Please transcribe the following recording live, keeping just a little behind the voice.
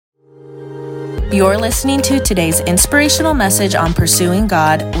You're listening to today's inspirational message on Pursuing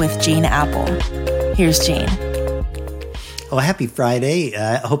God with Gene Apple. Here's Gene. Well, happy Friday.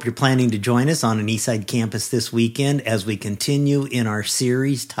 I hope you're planning to join us on an Eastside campus this weekend as we continue in our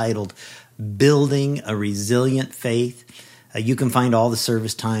series titled Building a Resilient Faith. You can find all the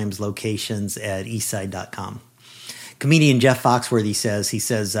service times, locations at eastside.com. Comedian Jeff Foxworthy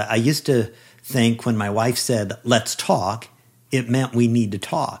says, I used to think when my wife said, let's talk, it meant we need to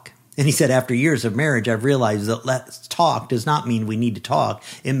talk. And he said, after years of marriage, I've realized that let's talk does not mean we need to talk.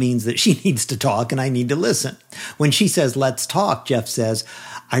 It means that she needs to talk and I need to listen. When she says, let's talk, Jeff says,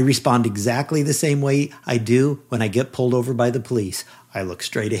 I respond exactly the same way I do when I get pulled over by the police. I look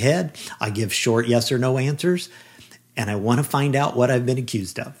straight ahead. I give short yes or no answers. And I want to find out what I've been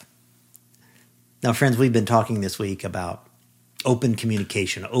accused of. Now, friends, we've been talking this week about open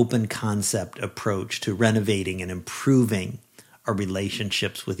communication, open concept approach to renovating and improving our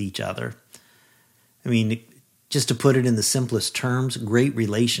relationships with each other. I mean, just to put it in the simplest terms, great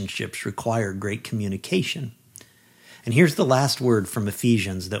relationships require great communication. And here's the last word from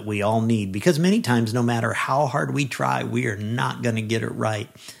Ephesians that we all need, because many times, no matter how hard we try, we are not going to get it right.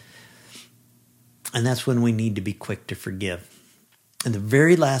 And that's when we need to be quick to forgive. In the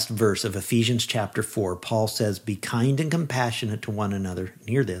very last verse of Ephesians chapter 4, Paul says, be kind and compassionate to one another. And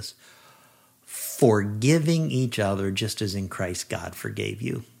hear this. Forgiving each other just as in Christ God forgave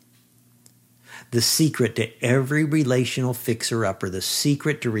you. The secret to every relational fixer-upper, the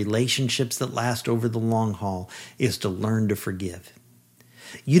secret to relationships that last over the long haul is to learn to forgive.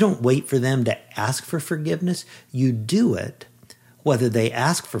 You don't wait for them to ask for forgiveness. You do it whether they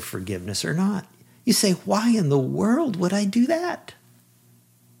ask for forgiveness or not. You say, why in the world would I do that?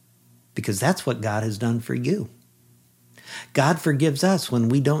 Because that's what God has done for you. God forgives us when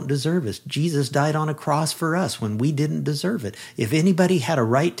we don't deserve it. Jesus died on a cross for us when we didn't deserve it. If anybody had a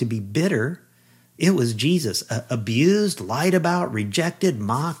right to be bitter, it was Jesus. Abused, lied about, rejected,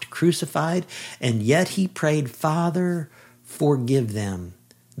 mocked, crucified, and yet he prayed, Father, forgive them.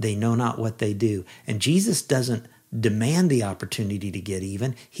 They know not what they do. And Jesus doesn't demand the opportunity to get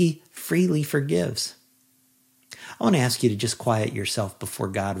even. He freely forgives. I want to ask you to just quiet yourself before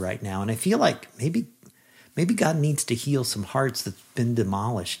God right now. And I feel like maybe God needs to heal some hearts that's been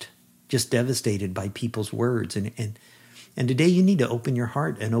demolished, just devastated by people's words. And today you need to open your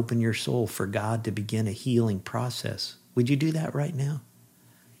heart and open your soul for God to begin a healing process. Would you do that right now?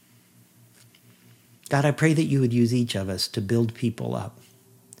 God, I pray that you would use each of us to build people up.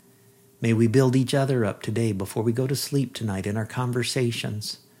 May we build each other up today before we go to sleep tonight in our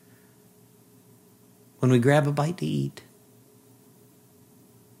conversations. When we grab a bite to eat.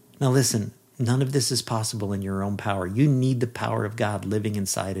 Now listen, none of this is possible in your own power. You need the power of God living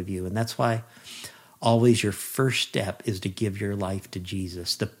inside of you. And that's why always your first step is to give your life to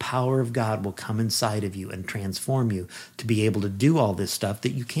Jesus. The power of God will come inside of you and transform you to be able to do all this stuff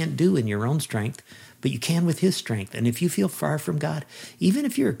that you can't do in your own strength, but you can with his strength. And if you feel far from God, even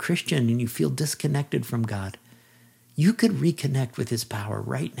if you're a Christian and you feel disconnected from God, you could reconnect with his power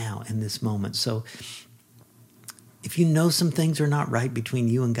right now in this moment. So if you know some things are not right between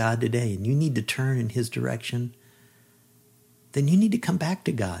you and God today and you need to turn in his direction, then you need to come back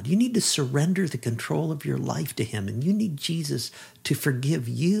to God. You need to surrender the control of your life to him, and you need Jesus to forgive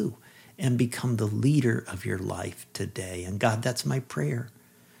you and become the leader of your life today. And God, that's my prayer,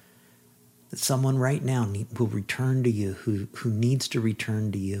 that someone right now will return to you who needs to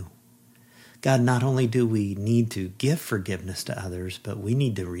return to you. God, not only do we need to give forgiveness to others, but we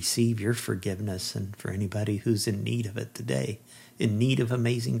need to receive your forgiveness. And for anybody who's in need of it today, in need of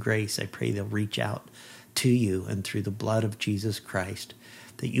amazing grace, I pray they'll reach out to you, and through the blood of Jesus Christ,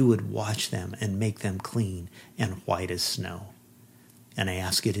 that you would wash them and make them clean and white as snow. And I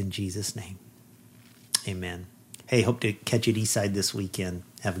ask it in Jesus' name. Amen. Hey, hope to catch you at Eastside this weekend.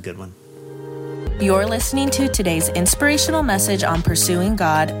 Have a good one. You're listening to today's inspirational message on Pursuing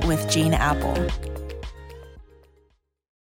God with Gene Apple.